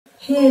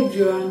Hey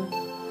everyone,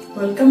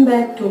 welcome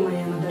back to my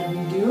another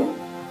video.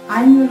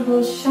 I'm your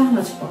host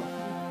Shahnaz.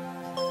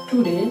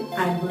 Today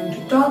I'm going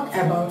to talk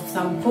about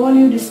some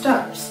Bollywood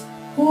stars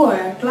who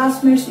are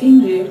classmates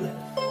in real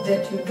life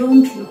that you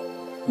don't know.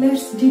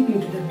 Let's deep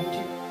into the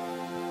video.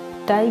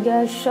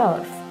 Tiger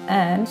Shroff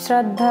and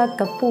Shraddha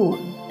Kapoor.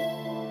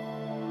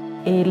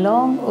 A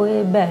long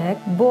way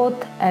back,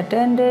 both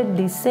attended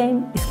the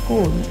same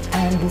school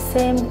and the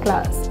same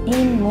class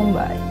in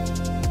Mumbai.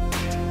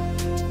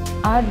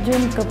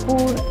 Arjun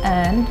Kapoor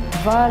and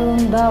Varun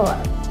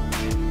Dhawan.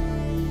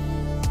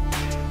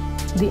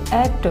 The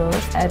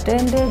actors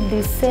attended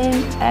the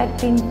same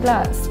acting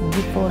class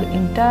before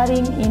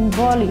entering in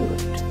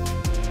Bollywood.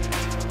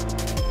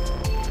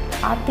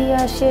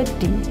 Atiya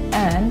Shetty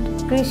and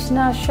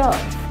Krishna Shroff.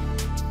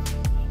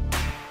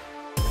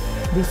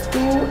 These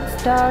two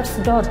stars'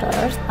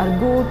 daughters are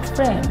good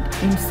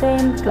friends in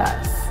same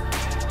class.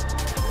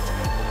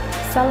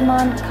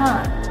 Salman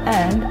Khan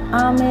and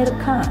Aamir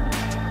Khan.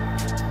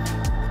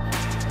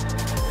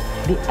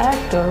 The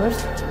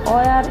actors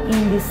were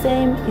in the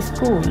same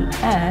school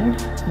and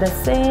the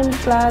same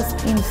class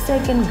in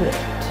second grade.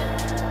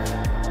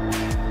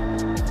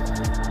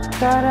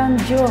 Karan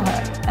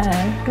Johar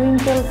and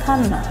Twinkle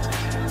Khanna.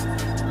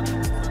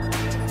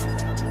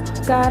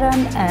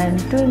 Karan and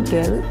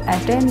Twinkle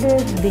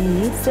attended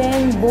the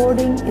same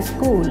boarding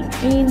school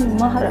in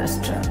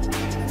Maharashtra.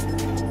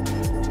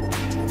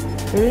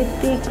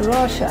 Hrithik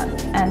Roshan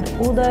and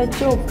Uday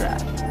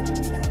Chopra.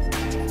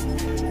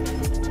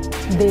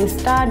 They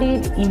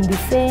studied in the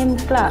same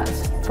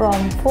class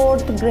from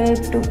 4th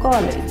grade to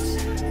college.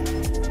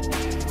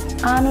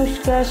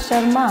 Anushka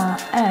Sharma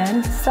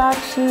and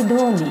Sakshi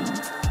Dhoni.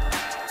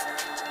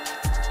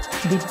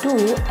 The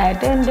two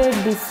attended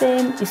the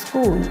same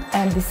school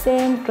and the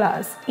same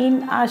class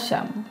in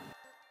Assam.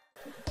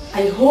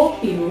 I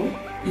hope you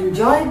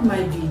enjoyed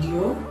my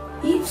video.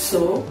 If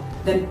so,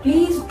 then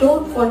please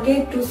don't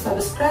forget to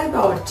subscribe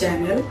our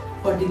channel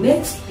for the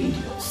next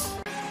videos.